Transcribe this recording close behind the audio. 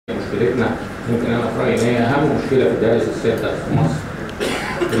مشكلتنا يمكن انا في رايي ان هي اهم مشكله في الدياليسيس سنتر في مصر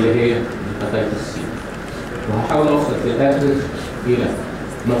اللي هي هيباتيتس سي. وهحاول اوصل في الاخر الى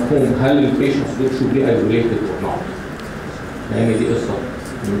مفهوم هل البيشنتس دول شو بي ايزوليتد اور نوت، لان دي قصه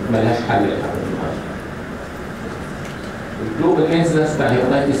ملهاش حل لحد النهارده. الجلوبال انسيدنس بتاع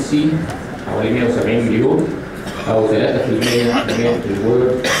هيباتيتس سي حوالي 170 مليون او 3% من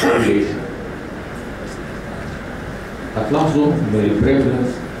الورلد بوبيليشن. هتلاحظوا من البريفلنس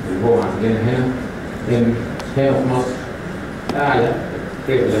اللي هو عندنا هنا ان هنا في مصر اعلى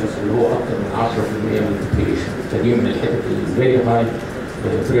بريفلنس اللي هو اكثر من 10% من البوبيليشن، فدي من الحتت الفيري هاي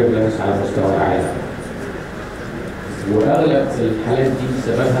بريفلنس على مستوى العالم. واغلب الحالات دي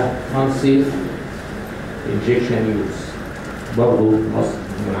سببها unsafe injection use. برضه مصر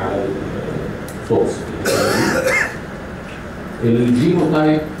من على الفوكس.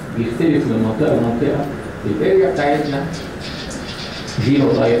 الجينوتايب بيختلف من منطقه لمنطقه. الاريا بتاعتنا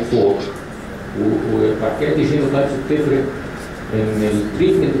جينوتايب 4 وبعد كده الجينوتايبس بتفرق ان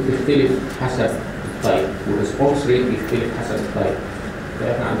التريتمنت بتختلف حسب التايب والريسبونس ريت بيختلف حسب التايب.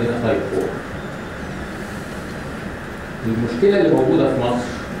 فاحنا عندنا تايب 4. المشكله اللي موجوده في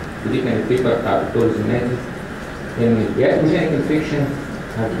مصر ودي كانت بيبر بتاع الدكتور زناتي ان الجاستروجينيك انفكشن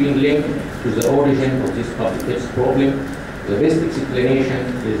have been linked to the origin of this public health problem. The best explanation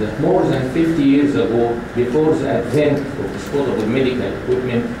is that more than 50 years ago, before the advent of disposable medical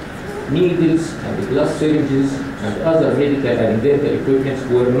equipment, needles and glass syringes and other medical and dental equipment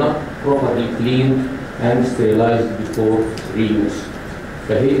were not properly cleaned and sterilized before reuse.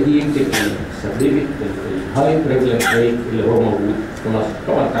 فهي دي يمكن سببت الهاي بريفلنس ريت اللي هو موجود في مصر.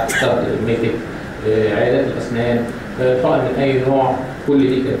 طبعا تحت شرط الكوزمتيك، عيادات الاسنان، طبعا من اي نوع، كل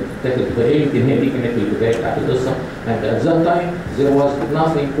دي كانت بتاخد. يمكن هي دي كانت البدايه بتاعت القصه. And at that time there was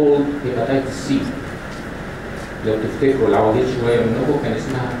nothing called hepatitis C. لو تفتكروا العواجيز شويه منكم كان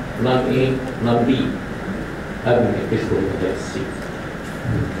اسمها نون A نون B قبل ما يكتشفوا hepatitis C.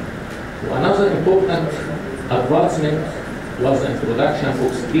 Another important advancement was the introduction of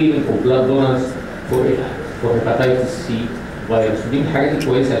screening of blood donors for hepatitis C virus. دي من الحاجات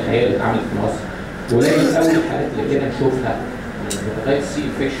الكويسه الحقيقه اللي اتعملت في مصر. قليل قوي الحالات اللي كده نشوفها من hepatitis C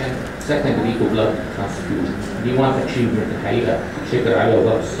infection secondary to blood transfusion. دي one achievement الحقيقه شكر عليها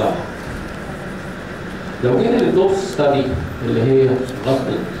وزاره الصحه. لو جينا للدوبس ستادي اللي هي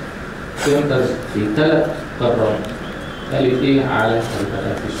غطت سنترز في 3 قارات قالت ايه على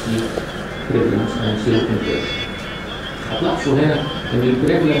الهيباتيتس سي بريفلنس اند سيرو كونفرجن. هتلاحظوا هنا ان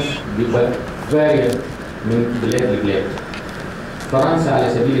البريفلنس بيبقى فاريانت من بلاد لبلاد. فرنسا على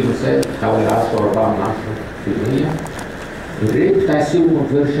سبيل المثال حوالي 10.4%. الريت بتاع السيرو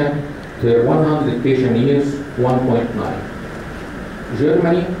كونفرجن per 100 patient years 1.9.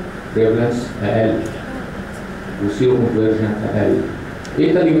 جيرماني بريفلنس اقل والسيرو كونفرجن اقل.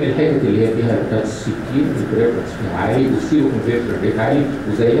 ايطالي من الحتت اللي هي فيها هيباتيتس سي كتير البريفلنس فيها عالي والسيرو كونفرجن ريت عالي،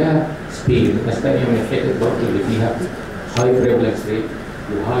 وزيها سبين. اسبانيا من الحتت برضه اللي فيها هاي بريفلنس ريت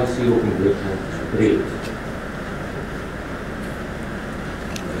وهاي سيرو كونفرجن ريت.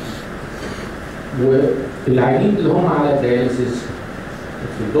 والعيانين اللي هم على الدياليسيس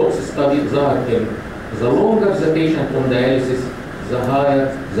في الدوبس ستادي ظهر ان the longer the patient on dialysis the higher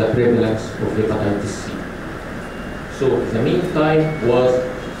the prevalence of hepatitis C. So the mean time was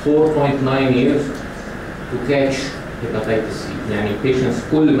 4.9 years to catch hepatitis C. يعني patients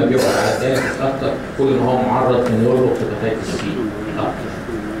كل ما بيقعد على الدياليسيس اكتر كل ما هو معرض انه يلقط hepatitis C اكتر.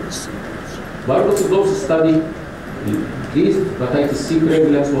 برضه في الدوبس ستادي increased hepatitis C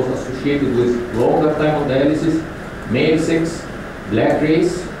prevalence was associated with longer time of dialysis, male sex, black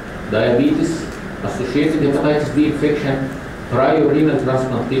race, diabetes, associated hepatitis B infection, prior renal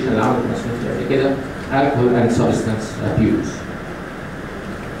transplantation اللي عملت مسموح قبل كده, alcohol and substance abuse.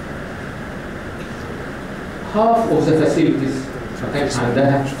 Half of the facilities ما كانش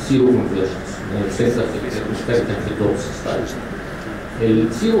عندها zero conversions من السنترز اللي كانت مشتركه في الدوبس ستادي.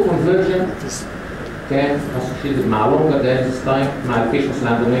 الزيرو كونفرجن كان associated مع longer dialysis time مع البيشنتس اللي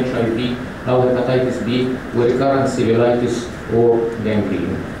عندهم HIV او hepatitis B وريكارنت cellulitis or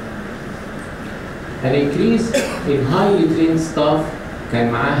gangrene. An increase in highly trained staff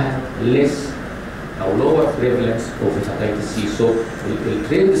كان معاها less او lower prevalence of hepatitis C. So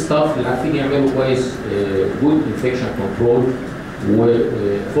التريند ستاف اللي عارفين يعملوا كويس good infection control و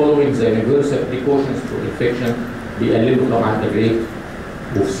following the universal precautions for infection بيقللوا طبعا الريت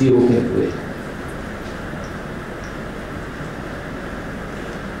of zero conversion.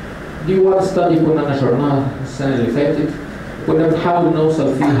 دي وان ستادي كنا نشرناها السنه اللي فاتت، كنا بنحاول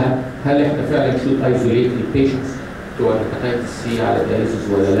نوصل فيها هل احنا فعلا should isolate البيشنتس بتوع الهيباتيتس سي على الدياليسيس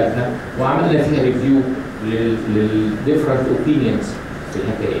ولا لا، وعملنا فيها ريفيو للديفرنت اوبينيونز في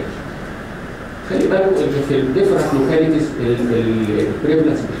الحكايه دي. خلي بالكم ان في الديفرنت لوكاليتيز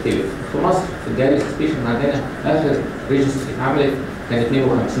البريفلنس بيختلف. في مصر في الدايليسيس بيشنت عندنا اخر ريجستري اتعملت كان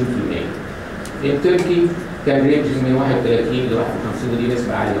 52%. في تركي كان رينج من 31 ل 51 ودي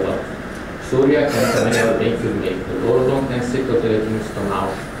نسبه عاليه برضه. سوريا كان 48%. الاردن كان 36.9.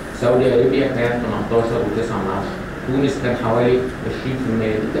 سعودي ارابيا كان 18.9. تونس كان حوالي 20%.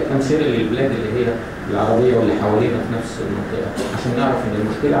 دي امثله للبلاد اللي هي العربيه واللي حوالينا في نفس المنطقه عشان نعرف ان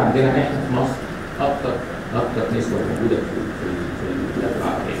المشكله عندنا احنا في مصر اكتر نسبه موجوده في البلاد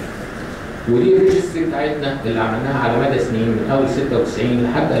العربيه. ودي الريجستري بتاعتنا اللي عملناها على مدى سنين من اول 96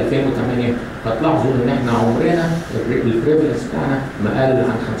 لحد 2008. هتلاحظوا ان احنا عمرنا البريفلنس بتاعنا ما قل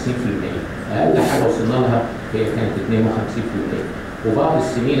عن 50%. اقل حاجه وصلنا لها هي كانت 52%. وبعض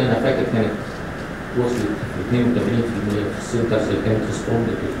السنين انا فاكر كانت وصلت 82% في السنترز اللي كانت ريسبوند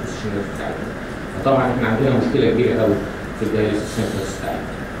للبوزيشنز بتاعتنا. فطبعا احنا عندنا مشكله كبيره قوي في الدايليسيس سنترز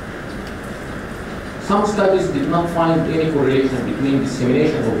بتاعتنا. Some studies did not find any correlation between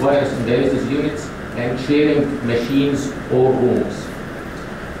dissemination of virus in dialysis units and sharing machines or rooms.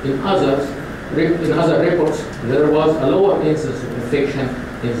 In other reports, there was a lower incidence of infection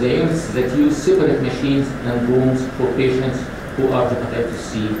in the units that use separate machines and rooms for patients who are hepatitis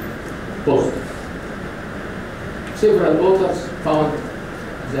C positive. Several authors found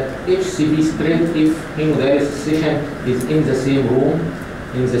that HCV spread if hemodialysis session is in the same room,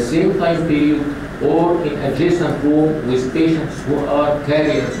 in the same time period, or in adjacent room with patients who are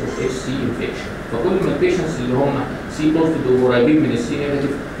carriers of HC infection. فكل ما البيشنتس اللي هم سي بوزيتيف وقريبين من السي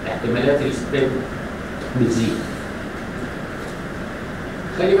نيجاتيف احتمالات السبريد بتزيد.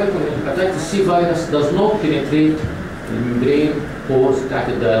 خلي بالكم ان الهيباتيتس سي فيروس does not penetrate الممبرين بورز بتاعت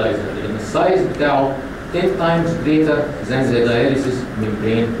الديالايزر لان السايز بتاعه 10 times greater than the dialysis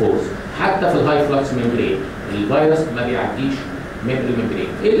membrane pores. حتى في الهاي فلكس ممبرين الفيروس ما بيعديش من الممبرين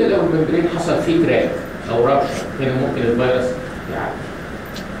الا لو الممبرين حصل فيه كراك او رابشر هنا ممكن الفيروس يعدي.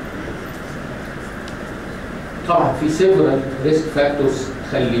 طبعا في several risk factors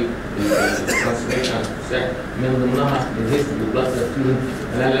تخلي الترانسميشن من ضمنها الهيستوري والبلاد ترانسفيوجن.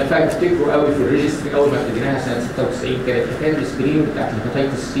 انا فاكر افتكره قوي في الريجستري اول ما ابتديناها سنه 96 كانت حكايه السكرين بتاعت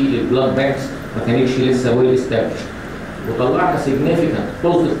الهيباتيتس سي للبلاد بانكس ما كانتش لسه ويل استابلش. وطلعنا significant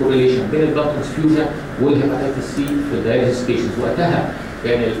positive correlation بين البلاد ترانسفيوجن والهيباتيتس سي في الدايليسيس بيشنتس. وقتها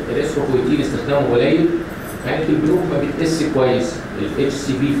كان الاريثروبويتين استخدامه قليل كانت البنوك ما بتقيس كويس الاتش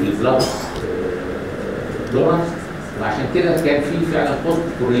سي في في البلاد دونرز وعشان كده كان في فعلا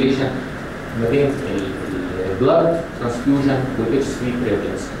بوزيتيف كورليشن ما بين البلاد ترانسفيوجن والاتش سي في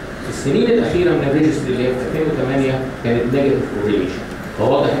بريفلنس. السنين الاخيره من الريجستري اللي هي في 2008 كانت نيجاتيف كورليشن.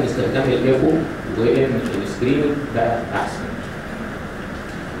 فواضح ان استخدام الايكو وان السكريننج بقى احسن.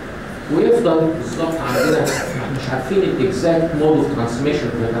 ويفضل بالظبط عندنا مش عارفين الاكزاكت مود اوف ترانسميشن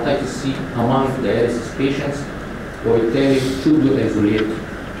اوف هيباتيتس سي among dialysis patients وبالتالي should we isolate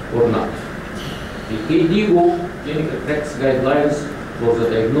or not. الKDIGO clinical practice guidelines for the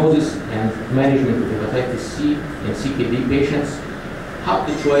diagnosis and management of hepatitis C in CKD patients حط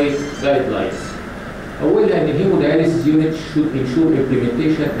شويه guidelines. أولها إن الهيمودياليسيس unit should ensure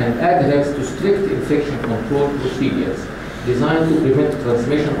implementation and adherence to strict infection control procedures designed to prevent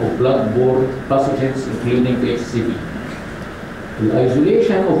transmission of blood-borne pathogens including HCV. The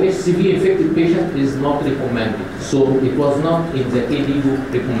isolation of HCV infected patients is not recommended, so it was not in the KDIGO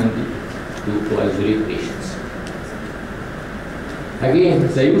recommended to isolate patients. Again,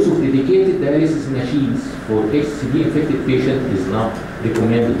 the use of dedicated dialysis machines for HCV infected patients is not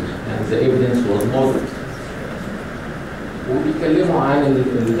recommended and the evidence was moderate. وبيتكلموا عن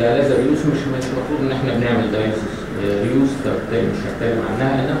الدياليزر ريوز مش المفروض ان احنا بنعمل دياليسيس ريوز فبالتالي مش هتكلم عنها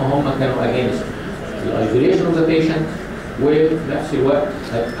انما هم كانوا اجينست الايزوليشن اوف ذا بيشنت وفي نفس الوقت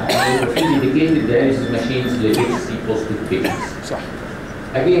هيبقى في ديديكيتد دياليسيس ماشينز للاتش سي بوزيتيف بيشنتس. صح.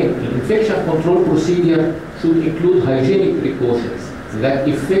 Again, the infection control procedure should include hygienic precautions that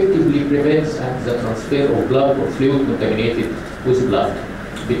effectively prevents the transfer of blood or fluid contaminated with blood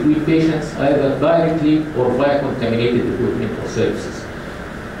between patients either directly or via contaminated equipment or services.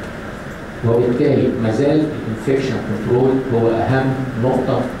 وبالتالي ما زال الانفكشن كنترول هو اهم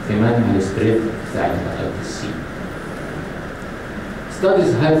نقطه في منع السبريد بتاع الهيباتيتس سي.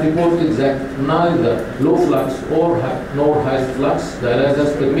 Studies have reported that neither low flux nor high flux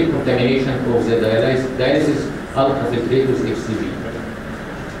dialyzers permit contamination of the dialysis ultrafiltrate with HCV.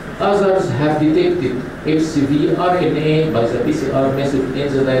 Others have detected HCV RNA by the PCR method in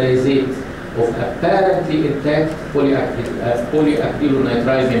the dialysate of apparently intact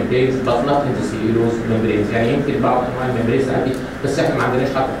polyacrylonitrile membranes but not in the cellulose membranes. يعني يمكن بعض انواع الممبرينز عادي بس احنا ما عندناش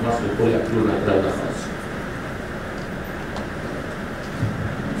حتى في مصر البولياكريلونيترايل ده خالص.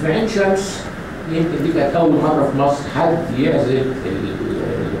 في عين شمس يمكن دي كانت أول مرة في مصر حد يعزل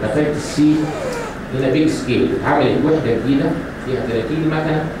الهيباتيتس سي هنا بيج سكيل. اتعملت وحدة جديدة فيها 30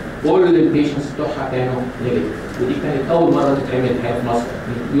 مكنة، كل البيشنتس بتوعها كانوا نيجاتيف، ودي كانت أول مرة تتعمل الحقيقة في مصر.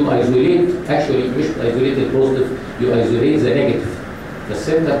 يو ايزوليت اكشولي مش ايزوليت البوزيتيف، يو ايزوليت ذا نيجاتيف.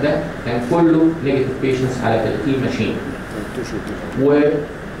 فالسنتر ده كان كله نيجاتيف بيشنتس على 30 ماشين.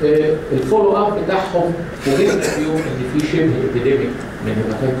 والفولو اب بتاعهم وجدنا فيهم ان في شبه ابيديميك من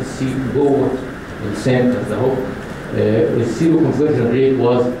هيباتيتس سي جوه السنتر ده. اهو السيرو كونفرجن ريت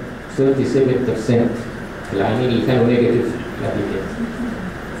واز 37% في العيانين اللي كانوا نيجاتيف قبل كده.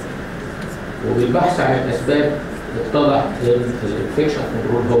 وبالبحث عن الاسباب اتضح ان الانفكشن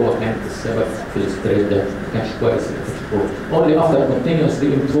كنترول هو كان السبب في السبريد ده، ما كانش كويس الانفكشن كنترول. Only after continuous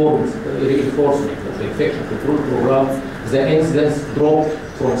reinforcement of the infection control program, the incidence dropped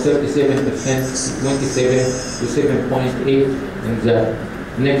from 37% to 27 to 7.8 in the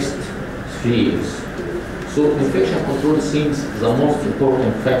next 3 years. So infection control seems the most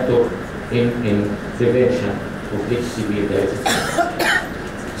important factor in prevention of HCV dialysis.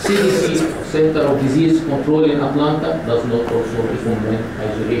 CDC, Center of Disease Control in Atlanta, does not also recommend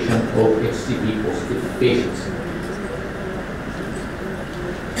isolation of HCV positive patients.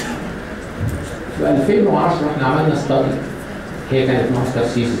 في 2010 احنا عملنا ستادي، هي كانت ماستر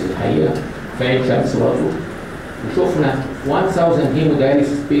سيسيس الحقيقه في عين شمس برضه، وشفنا 1000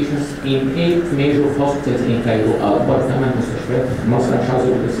 hemodialysis patients in 8 major hospitals in Cairo، اكبر 8 مستشفيات في مصر. مش عايز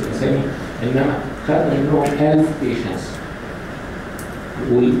اقول بس الاسامي، انما خدنا منهم 1000 patients.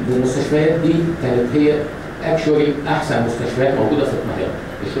 والمستشفيات دي كانت هي اكشولي احسن مستشفيات موجوده في القاهره،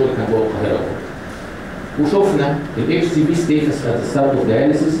 الشغل كان جوه القاهره برضه. وشفنا ال HCV status at the start of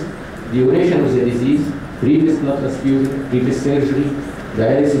dialysis, duration of the disease, previous blood transfusion, previous surgery,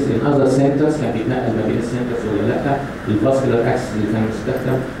 dialysis in other centers كان بيتنقل ما بين السنترز ولا لا، الفاسكولار اكسس اللي كان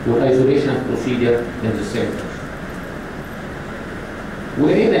مستخدم، والايزوليشن بروسيدر ان ذا سنتر.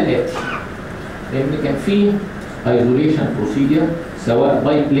 ولقينا الاتي ان كان في ايزوليشن بروسيدر سواء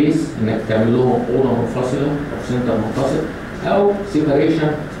باي بليس انك تعمل لهم اوضه منفصله او سنتر منفصل، او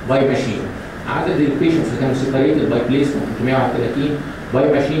سيباريشن باي ماشين. عدد البيشنتس اللي كانوا سيباريتد باي بليس كان 331،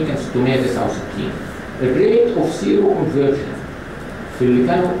 باي ماشين كان 669. الريت اوف سيرو كونفرجن في اللي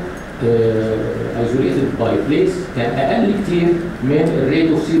كانوا ايزوليتد باي بليس كان اقل كتير من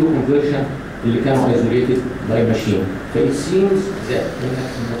الريت اوف سيرو كونفرجن اللي كانوا ايزوليتد باي ماشين. فايت سيمز ذات انك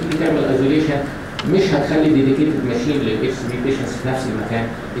لما تيجي تعمل ايزوليشن مش هتخلي ديديكيتد ماشين للHCV patients في نفس المكان.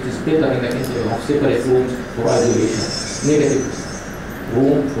 It is better انك انت you have separate rooms for isolation. Negative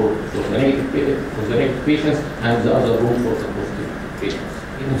room for the negative patients and the other room for the positive patients.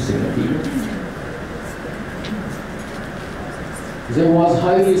 نفس النتيجة. There was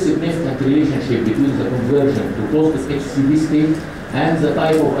highly significant relationship between the conversion to positive HCV state and the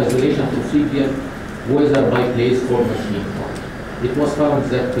type of isolation procedure, whether by place or machine. It was found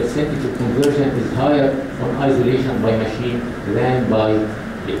that percentage of conversion is higher on isolation by machine than by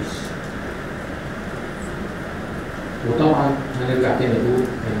place. وطبعا هنرجع تاني نقول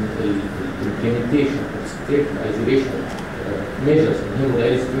ان implementation of strict isolation measures in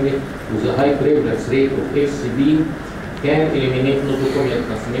hemodialysis unit with a high prevalence rate of HCV can eliminate nosocomial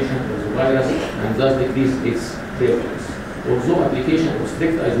transmission of the virus and thus decrease its prevalence. Although application of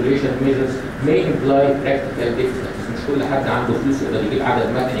strict isolation measures may imply practical difficulties. مش كل حد عنده فلوس يقدر يجيب عدد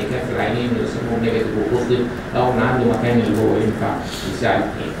مكان يكفي العينين ويرسمهم نيجاتيف وبوزيتيف، او ان عنده مكان اللي هو ينفع يساعد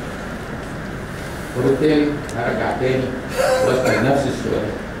فيه. وبالتالي هرجع تاني واسال نفس السؤال: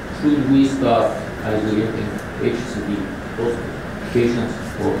 should we start isolating HCV positive patients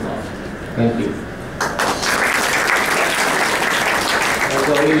or not? Thank you.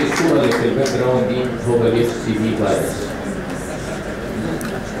 الصورة اللي في الباك جراوند دي هو ال HCV فيروس.